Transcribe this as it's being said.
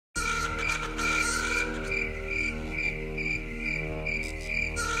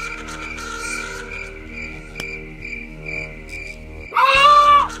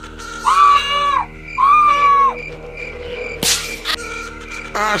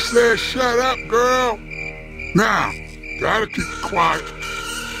I said shut up, girl. Now, gotta keep it quiet.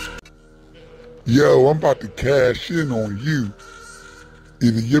 Yo, I'm about to cash in on you.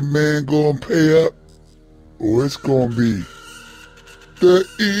 Either your man gonna pay up, or it's gonna be the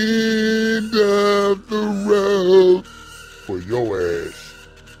end of the road for your ass.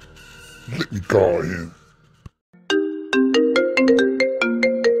 Let me call him.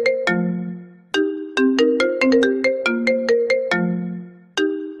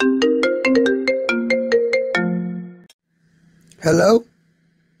 Hello?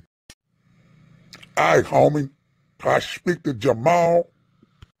 Alright, homie. Can I speak to Jamal?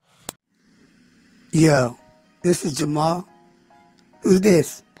 Yo, this is Jamal. Who's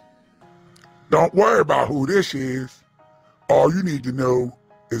this? Don't worry about who this is. All you need to know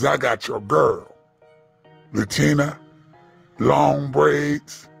is I got your girl. Latina, long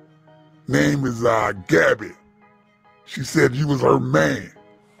braids. Name is Gabby. She said you was her man.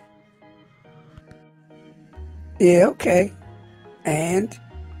 Yeah, okay. And?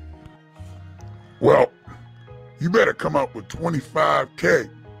 Well, you better come up with $25K.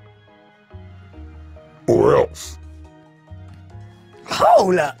 Or else.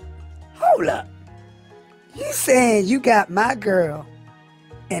 Hold up. You saying you got my girl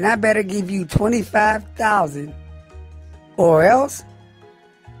and I better give you $25,000 or else?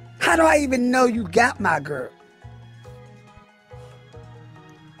 How do I even know you got my girl?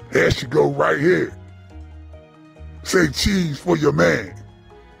 There she go right here. Say cheese for your man.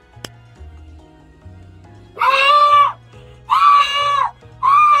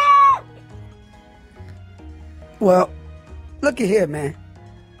 Well, look at here, man.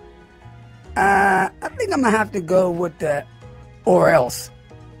 I think I'm gonna have to go with the or else,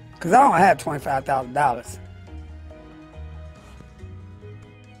 cause I don't have $25,000.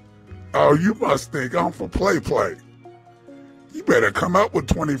 Oh, you must think I'm for play. You better come up with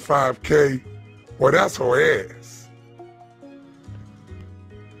 $25K, or that's her ass.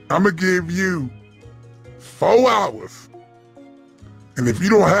 I'm gonna give you 4 hours, and if you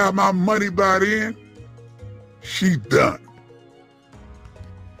don't have my money by then, she done.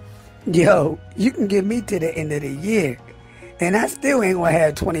 Yo, you can give me to the end of the year, and I still ain't gonna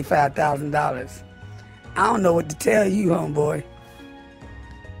have $25,000. I don't know what to tell you, homeboy.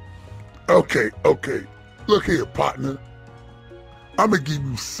 Okay. Look here, partner. I'm gonna give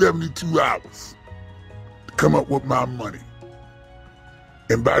you 72 hours to come up with my money.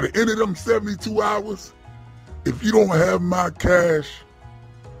 And by the end of them 72 hours, if you don't have my cash,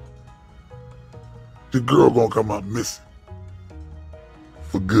 the girl gonna come up missing.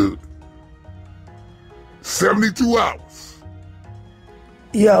 For good. 72 hours.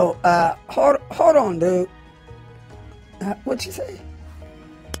 Yo, hold on, dude. What you say?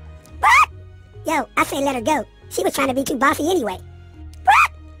 What? Yo, I say let her go. She was trying to be too bossy anyway.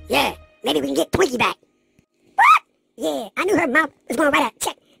 What? Yeah, maybe we can get Twinkie back. What? Yeah, I knew her mouth was going to write a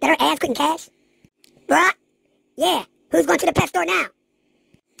check that her ass couldn't cash. What? Yeah, who's going to the pet store now?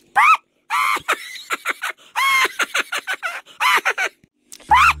 What?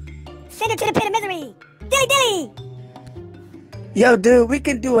 What? Send her to the pit of misery. Dilly. Yo, dude, we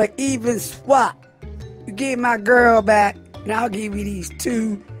can do an even swap. You give my girl back, and I'll give you these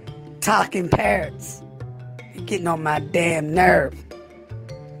 2 talking parrots. You're getting on my damn nerve.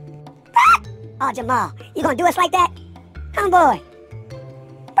 What? Oh, Jamal, you gonna do us like that? Homeboy.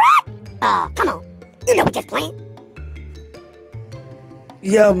 What? Oh, come on. You know we're just playing.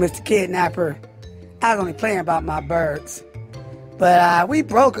 Yo, Mr. Kidnapper, I was only playing about my birds. But we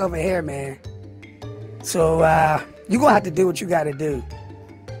broke over here, man. So you gonna have to do what you gotta do.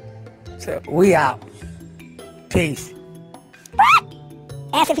 So we out. Peace. What?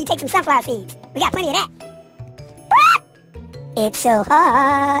 Ask if he takes some sunflower seeds. We got plenty of that. What? It's so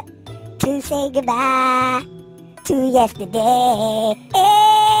hard to say goodbye to yesterday.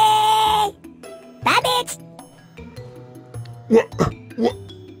 Hey! Bye, bitch. What?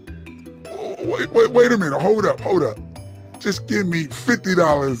 Wait a minute. Hold up. Just give me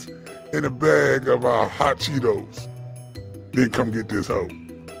 $50 in a bag of hot Cheetos. Then come get this hoe.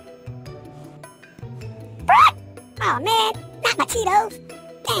 What? Oh, man. Not my Cheetos.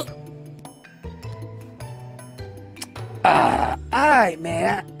 Damn. Alright,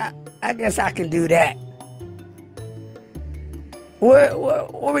 man. I guess I can do that. Where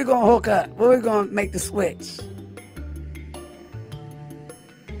we gonna hook up? Where we gonna make the switch?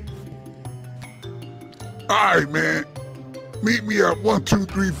 Alright, man. Meet me at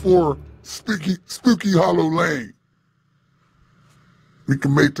 1234 Spooky Hollow Lane. We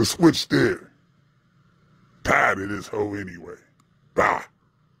can make the switch there. Tired of this hoe anyway. Bye.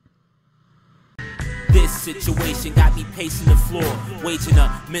 This situation got me pacing the floor, waging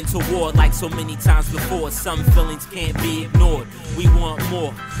a mental war like so many times before. Some feelings can't be ignored. We want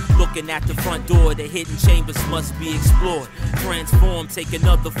more. Looking at the front door, the hidden chambers must be explored. Transform, take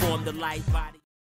another form, the light body.